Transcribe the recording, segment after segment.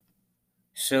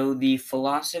So the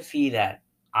philosophy that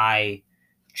I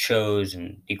chose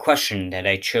and the question that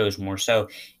I chose more so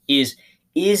is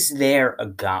there a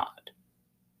God?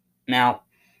 Now,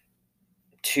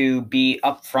 to be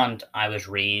upfront, I was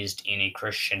raised in a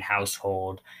Christian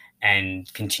household and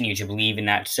continue to believe in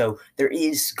that. So there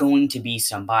is going to be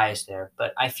some bias there.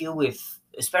 But I feel with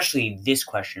especially this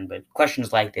question, but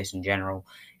questions like this in general,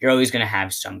 you're always going to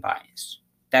have some bias.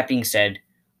 That being said,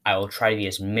 I will try to be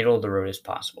as middle of the road as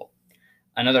possible.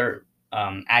 Another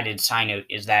added side note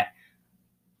is that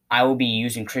I will be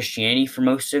using Christianity for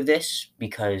most of this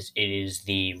because it is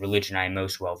the religion I'm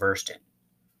most well versed in.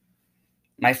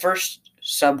 My first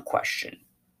sub question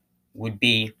would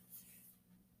be: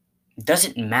 does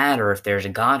it matter if there's a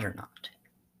God or not?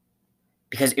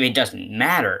 Because if it doesn't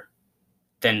matter,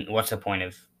 then what's the point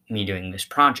of me doing this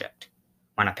project?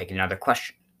 Why not pick another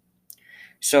question?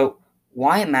 So,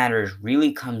 why it matters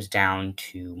really comes down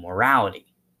to morality.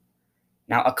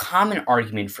 Now, a common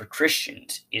argument for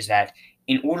Christians is that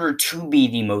in order to be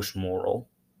the most moral,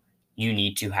 you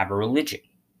need to have a religion.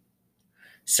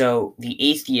 So, the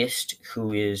atheist,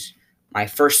 who is my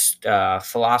first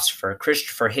philosopher,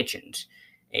 Christopher Hitchens,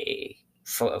 a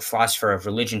philosopher of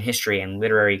religion, history, and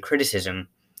literary criticism,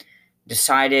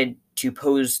 decided to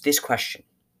pose this question: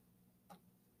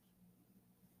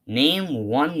 name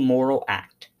one moral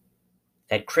act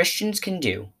that Christians can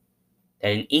do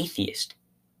that an atheist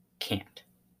can't.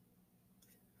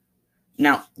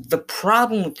 Now, the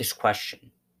problem with this question,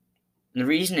 and the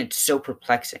reason it's so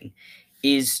perplexing,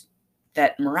 is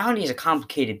that morality is a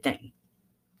complicated thing.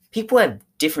 People have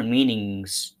different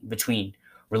meanings between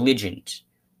religions,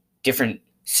 different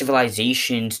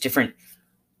civilizations, different,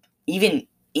 even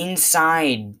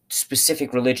inside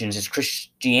specific religions as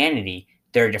Christianity,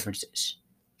 there are differences.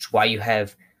 It's why you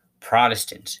have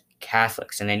Protestants,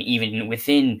 Catholics, and then even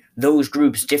within those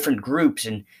groups, different groups,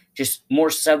 and just more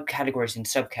subcategories and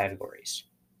subcategories.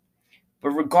 But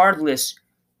regardless,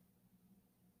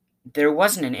 there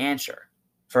wasn't an answer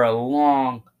for a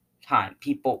long time.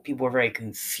 People were very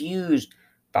confused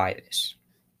by this.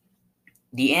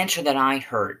 The answer that I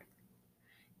heard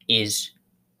is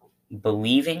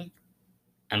believing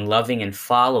and loving and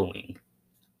following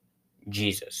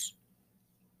Jesus.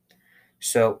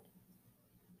 So,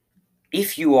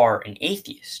 if you are an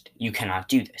atheist, you cannot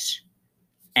do this.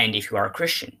 And if you are a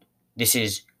Christian, this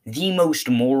is the most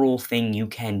moral thing you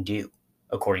can do,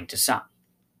 according to some.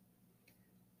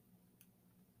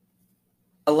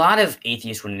 A lot of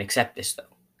atheists wouldn't accept this,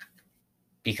 though,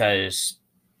 because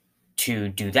to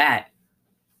do that,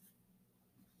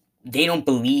 they don't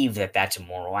believe that that's a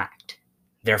moral act.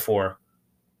 Therefore,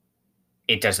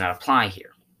 it does not apply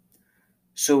here.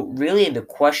 So, really, the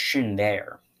question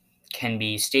there can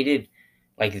be stated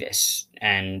like this,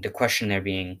 and the question there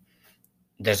being,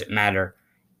 does it matter?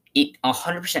 It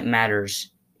 100%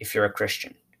 matters if you're a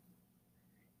Christian.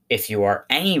 If you are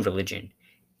any religion,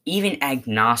 even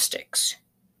agnostics,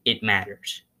 it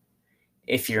matters.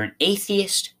 If you're an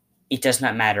atheist, it does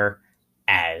not matter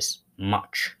as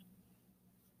much.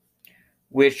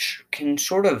 Which can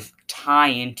sort of tie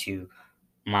into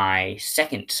my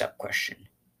second sub question,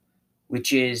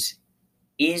 which is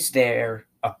there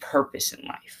a purpose in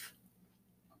life?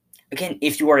 Again,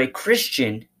 if you are a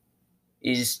Christian,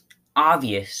 it is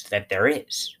obvious that there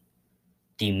is.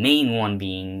 The main one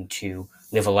being to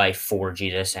live a life for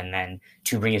Jesus and then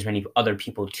to bring as many other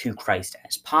people to Christ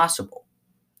as possible.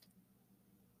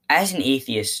 As an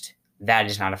atheist, that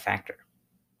is not a factor.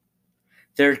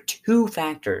 There are two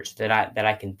factors that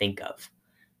I can think of.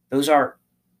 Those are,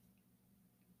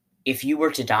 if you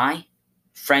were to die,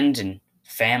 friends and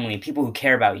family and people who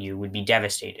care about you would be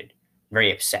devastated,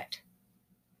 very upset.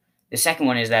 The second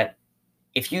one is that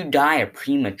if you die a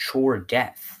premature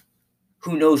death,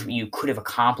 who knows what you could have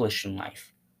accomplished in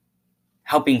life,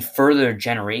 helping further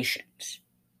generations.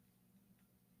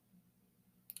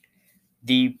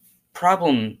 The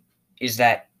problem is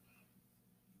that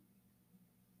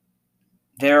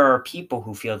there are people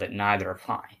who feel that neither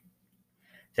apply.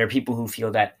 There are people who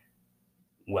feel that,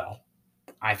 well,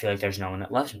 I feel like there's no one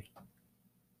that loves me.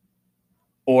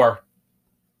 Or,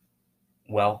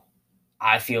 well,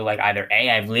 I feel like either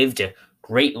A, I've lived a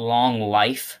great long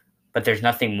life, but there's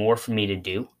nothing more for me to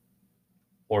do,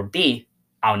 or B,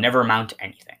 I'll never amount to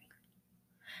anything.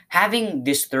 Having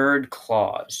this third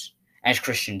clause, as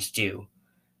Christians do,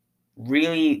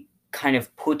 really kind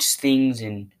of puts things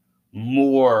in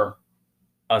more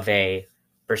of a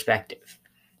perspective.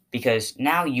 Because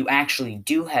now you actually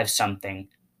do have something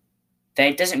that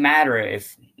it doesn't matter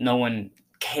if no one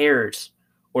cares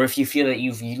or if you feel that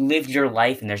you've lived your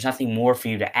life and there's nothing more for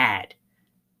you to add.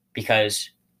 Because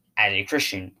as a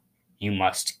Christian, you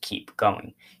must keep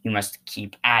going. You must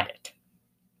keep at it.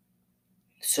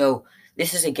 So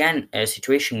this is again a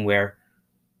situation where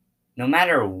no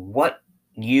matter what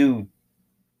you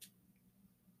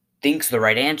think's the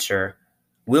right answer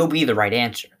will be the right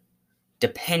answer,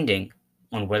 depending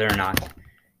on whether or not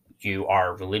you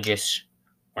are religious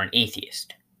or an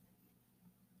atheist.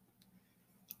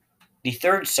 The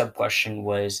third sub-question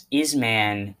was, is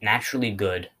man naturally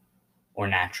good or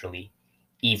naturally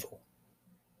evil?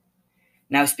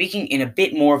 Now, speaking in a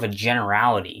bit more of a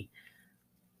generality,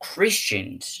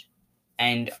 Christians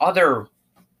and other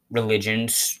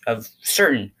religions of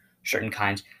certain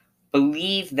kinds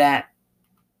believe that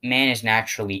man is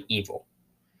naturally evil.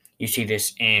 You see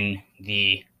this in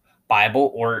the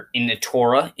Bible or in the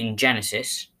Torah in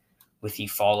Genesis with the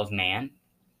fall of man,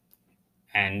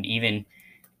 and even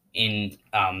in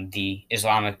the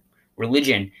Islamic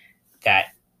religion that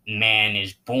man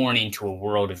is born into a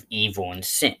world of evil and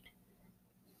sin.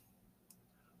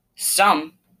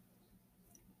 Some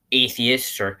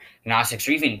atheists or Gnostics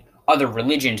or even other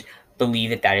religions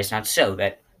believe that that is not so,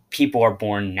 that people are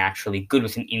born naturally good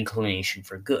with an inclination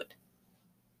for good.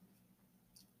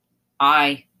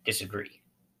 I disagree.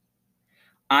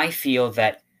 I feel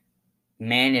that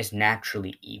man is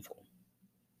naturally evil.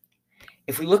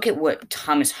 If we look at what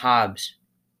Thomas Hobbes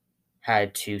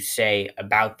had to say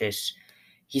about this,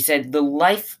 he said, "The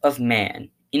life of man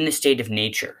in the state of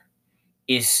nature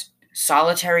is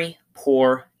solitary,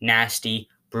 poor, nasty,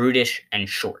 brutish, and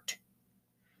short."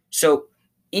 So,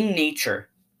 in nature,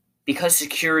 because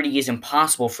security is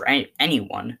impossible for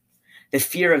anyone, the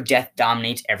fear of death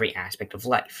dominates every aspect of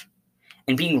life.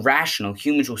 And being rational,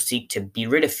 humans will seek to be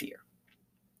rid of fear.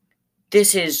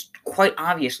 This is quite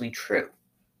obviously true.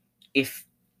 If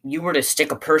you were to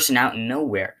stick a person out in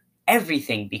nowhere,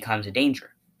 everything becomes a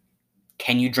danger.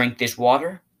 Can you drink this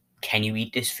water? Can you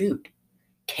eat this food?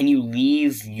 Can you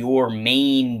leave your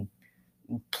main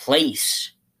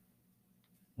place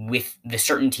with the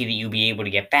certainty that you'll be able to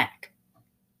get back?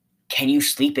 Can you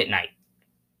sleep at night?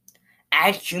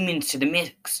 Add humans to the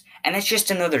mix, and that's just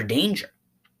another danger.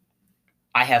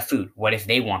 I have food. What if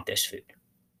they want this food?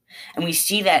 And we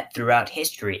see that throughout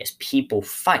history as people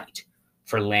fight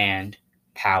for land,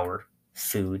 power,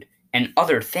 food, and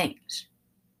other things.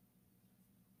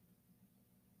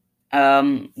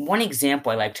 One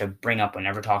example I like to bring up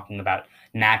whenever talking about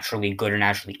naturally good or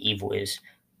naturally evil is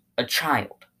a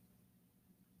child.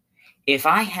 If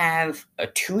I have a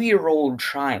 2-year-old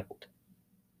child,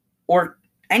 or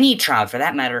any child for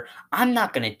that matter, I'm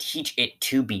not going to teach it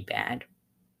to be bad.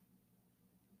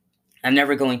 I'm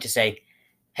never going to say,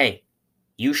 hey,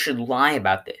 you should lie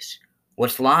about this.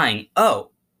 What's lying?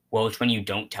 Oh, well, it's when you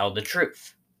don't tell the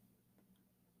truth.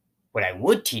 What I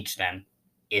would teach them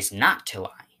is not to lie.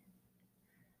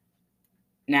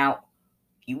 Now,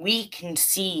 we can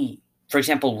see, for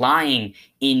example, lying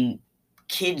in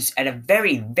kids at a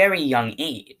very, very young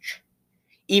age,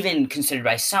 even considered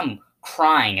by some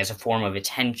crying as a form of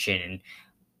attention and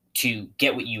to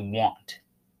get what you want.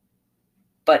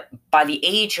 But by the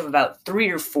age of about 3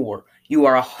 or 4, you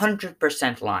are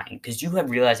 100% lying because you have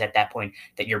realized at that point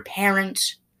that your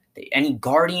parents, any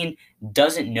guardian,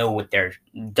 doesn't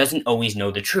always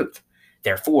know the truth.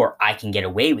 Therefore, I can get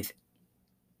away with it.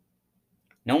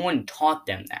 No one taught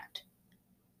them that.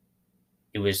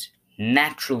 It was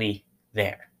naturally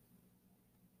there.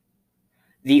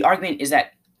 The argument is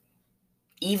that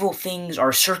evil things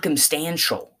are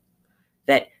circumstantial,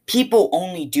 that people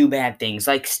only do bad things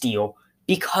like steal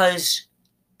because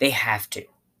they have to.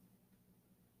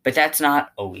 But that's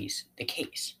not always the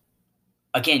case.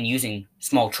 Again, using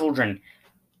small children,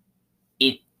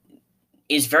 it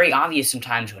is very obvious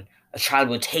sometimes when a child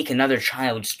will take another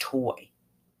child's toy,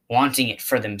 wanting it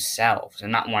for themselves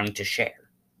and not wanting to share.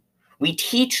 We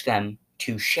teach them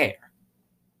to share.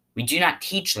 We do not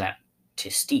teach them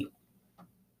to steal.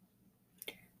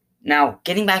 Now,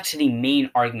 getting back to the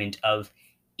main argument of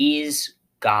is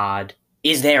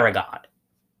there a God?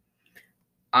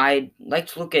 I'd like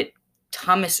to look at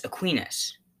Thomas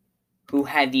Aquinas, who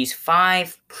had these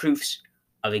 5 proofs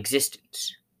of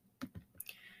existence.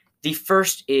 The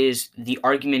first is the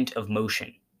argument of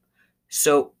motion.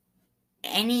 So,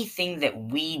 anything that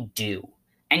we do,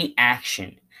 any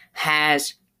action,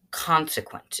 has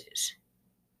consequences.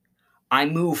 I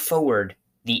move forward,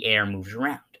 the air moves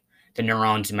around. The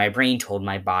neurons in my brain told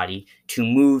my body to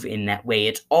move in that way.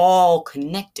 It's all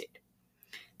connected.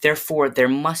 Therefore, there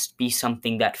must be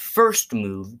something that first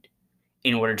moved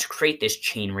in order to create this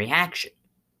chain reaction.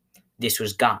 This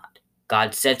was God.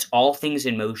 God sets all things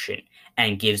in motion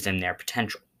and gives them their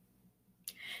potential.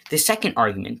 The second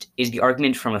argument is the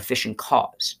argument from efficient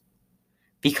cause.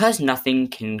 Because nothing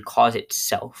can cause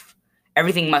itself,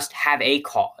 everything must have a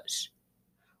cause.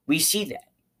 We see that.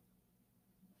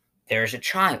 There is a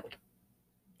child.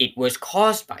 It was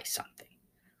caused by something,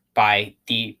 by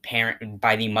the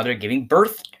mother giving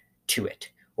birth to it.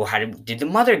 Well, how did the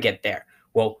mother get there?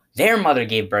 Well, their mother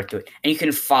gave birth to it. And you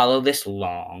can follow this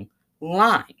long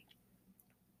line.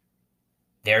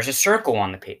 There's a circle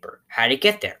on the paper. How did it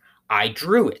get there? I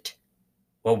drew it.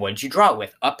 Well, what did you draw it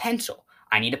with? A pencil.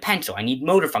 I need a pencil. I need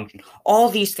motor function. All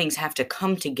these things have to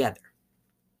come together.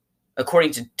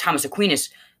 According to Thomas Aquinas,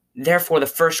 therefore the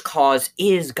first cause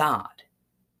is God.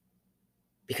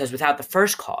 Because without the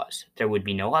first cause, there would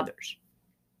be no others.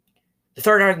 The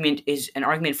third argument is an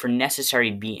argument for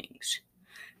necessary beings.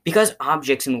 Because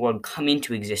objects in the world come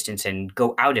into existence and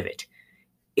go out of it,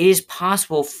 it is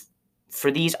possible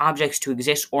for these objects to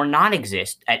exist or not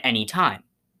exist at any time.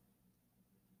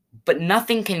 But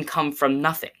nothing can come from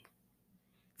nothing.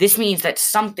 This means that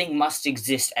something must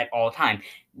exist at all time.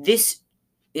 This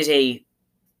is an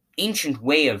ancient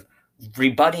way of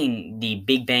rebutting the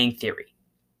Big Bang Theory.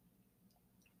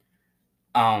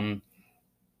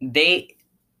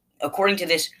 According to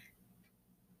this,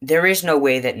 there is no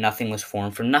way that nothing was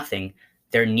formed from nothing.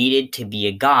 There needed to be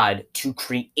a God to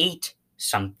create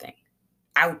something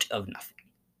out of nothing.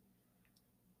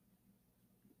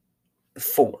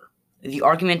 4. The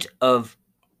argument of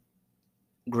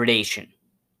gradation.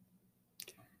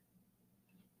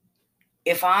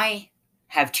 If I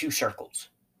have two circles,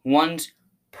 one's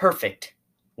perfect,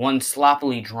 one's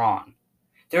sloppily drawn,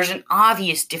 there's an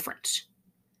obvious difference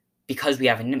because we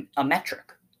have a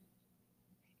metric.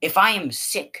 If I am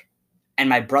sick and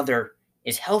my brother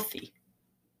is healthy,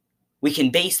 we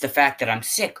can base the fact that I'm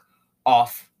sick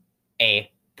off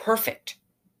a perfect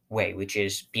way, which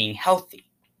is being healthy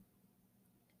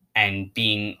and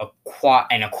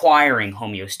acquiring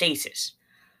homeostasis.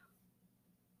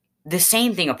 The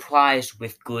same thing applies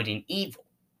with good and evil.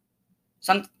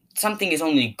 Something is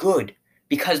only good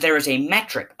because there is a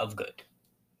metric of good.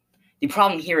 The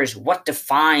problem here is what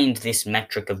defines this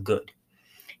metric of good.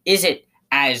 Is it,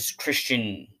 as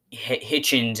Christian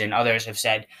Hitchens and others have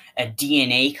said, a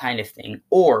DNA kind of thing,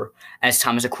 or as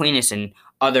Thomas Aquinas and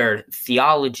other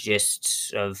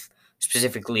theologists of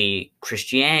specifically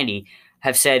Christianity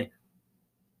have said,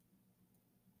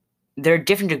 there are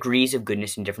different degrees of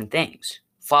goodness in different things.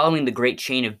 Following the great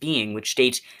chain of being, which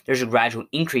states there's a gradual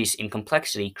increase in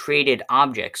complexity, created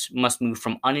objects must move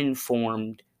from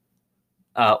uninformed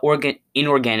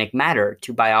inorganic matter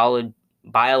to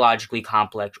biologically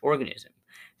complex organism.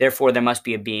 Therefore, there must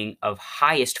be a being of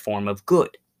highest form of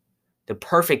good. The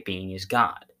perfect being is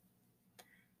God.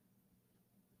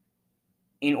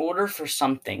 In order for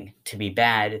something to be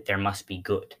bad, there must be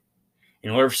good. In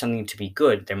order for something to be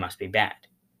good, there must be bad.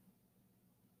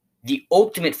 The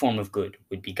ultimate form of good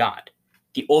would be God.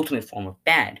 The ultimate form of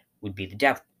bad would be the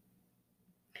devil.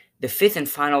 The fifth and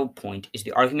final point is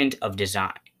the argument of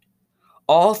design.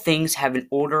 All things have an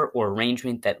order or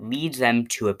arrangement that leads them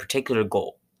to a particular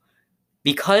goal.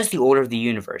 Because the order of the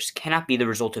universe cannot be the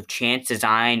result of chance,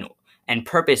 design, and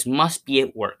purpose must be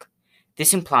at work,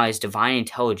 this implies divine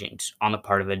intelligence on the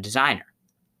part of a designer.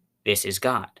 This is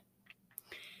God.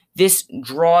 This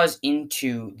draws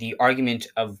into the argument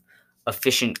of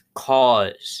efficient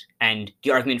cause and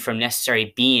the argument from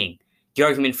necessary being, the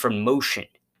argument from motion.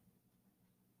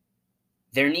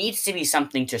 There needs to be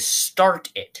something to start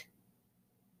it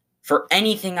for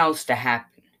anything else to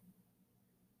happen.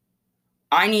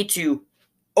 I need to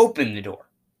open the door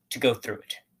to go through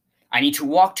it. I need to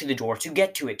walk to the door to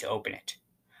get to it to open it.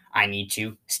 I need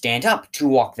to stand up to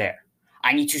walk there.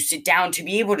 I need to sit down to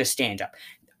be able to stand up.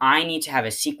 I need to have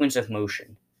a sequence of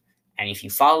motion. And if you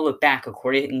follow it back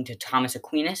according to Thomas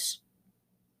Aquinas,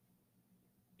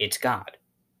 it's God.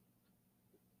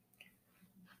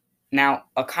 Now,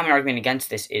 a common argument against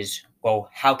this is, well,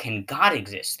 how can God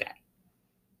exist then?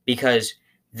 Because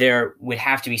there would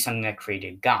have to be something that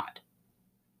created God.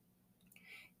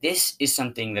 This is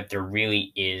something that there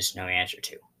really is no answer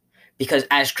to. Because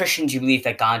as Christians, you believe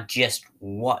that God just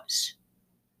was.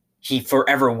 He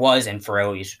forever was and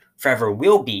forever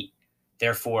will be.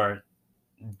 Therefore,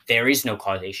 there is no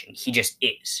causation. He just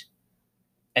is.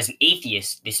 As an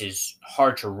atheist, this is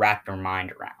hard to wrap your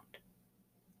mind around.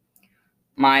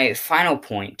 My final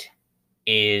point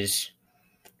is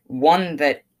one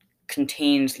that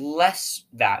contains less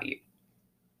value.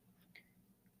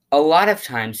 A lot of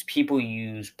times people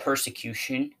use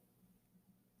persecution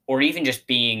or even just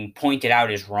being pointed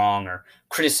out as wrong or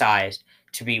criticized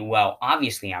to be, well,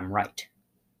 obviously I'm right.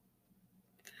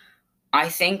 I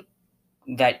think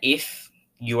that if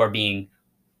you are being,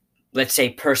 let's say,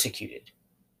 persecuted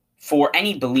for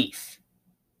any belief,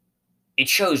 it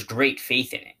shows great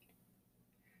faith in it.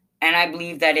 And I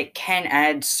believe that it can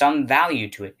add some value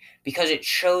to it because it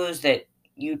shows that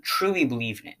you truly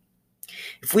believe in it.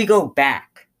 If we go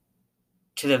back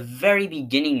to the very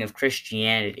beginning of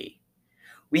Christianity,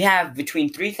 we have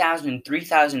between 3,000 and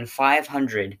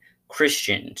 3,500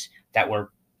 Christians that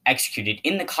were executed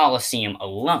in the Colosseum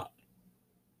alone.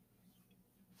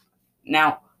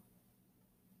 Now,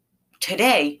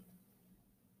 today,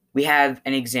 we have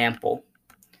an example,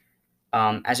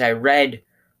 as I read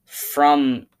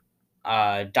from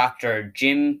Dr.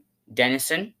 Jim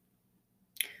Denison,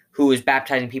 who was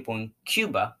baptizing people in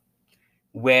Cuba,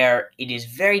 where it is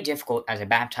very difficult as a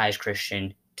baptized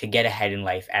Christian to get ahead in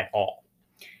life at all.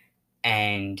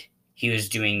 And he was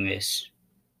doing this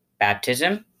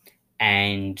baptism,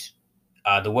 and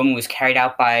the woman was carried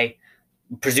out by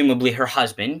presumably her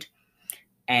husband,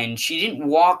 and she didn't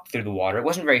walk through the water. It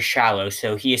wasn't very shallow,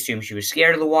 so he assumed she was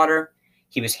scared of the water.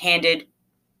 He was handed,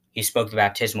 he spoke the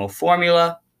baptismal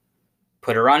formula,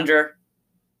 put her under,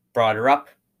 brought her up,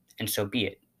 and so be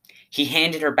it. He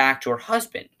handed her back to her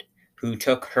husband, who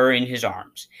took her in his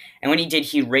arms, and when he did,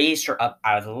 he raised her up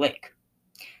out of the lake.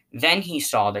 Then he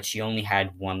saw that she only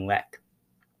had one leg.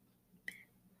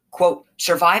 Quote,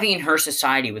 surviving in her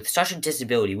society with such a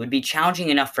disability would be challenging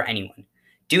enough for anyone.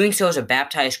 Doing so as a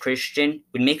baptized Christian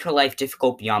would make her life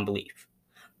difficult beyond belief.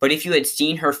 But if you had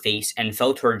seen her face and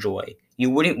felt her joy, you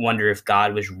wouldn't wonder if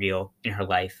God was real in her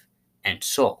life and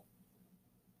soul.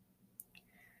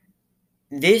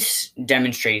 This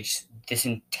demonstrates this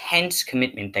intense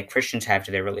commitment that Christians have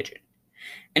to their religion.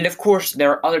 And of course,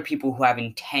 there are other people who have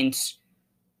intense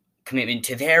commitment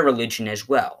to their religion as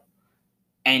well,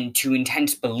 and to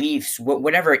intense beliefs,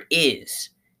 whatever it is,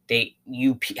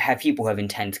 you have people who have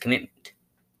intense commitment.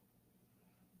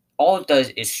 All it does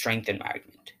is strengthen my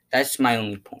argument. That's my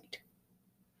only point.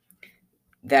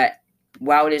 That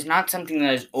while it is not something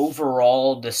that is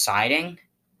overall deciding,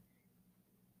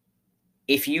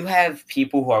 if you have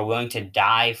people who are willing to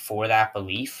die for that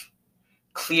belief,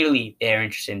 clearly they're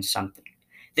interested in something.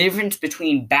 The difference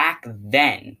between back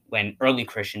then, when early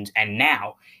Christians, and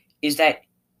now, is that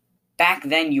back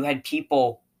then you had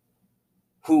people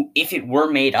who, if it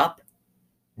were made up,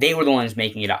 they were the ones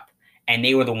making it up, and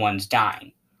they were the ones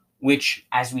dying, which,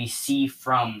 as we see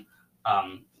from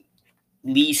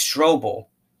Lee Strobel,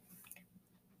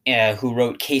 who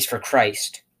wrote Case for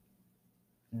Christ,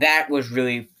 that was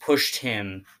really pushed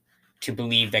him to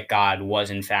believe that God was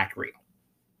in fact real.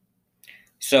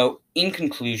 So, in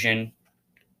conclusion,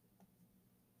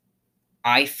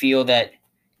 I feel that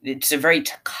it's a very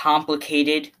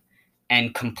complicated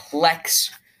and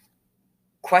complex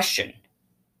question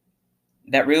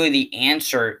that really the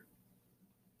answer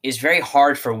is very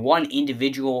hard for one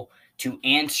individual to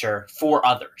answer for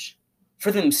others.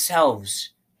 For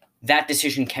themselves, that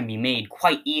decision can be made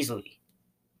quite easily,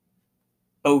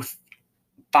 both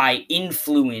by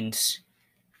influence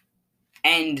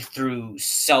and through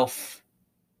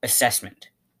self-assessment.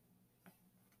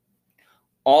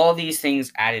 All these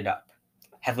things added up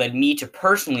have led me to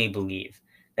personally believe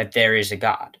that there is a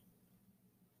God.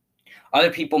 Other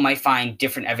people might find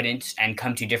different evidence and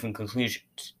come to different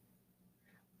conclusions.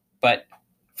 But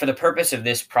for the purpose of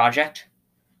this project,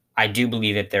 I do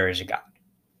believe that there is a God.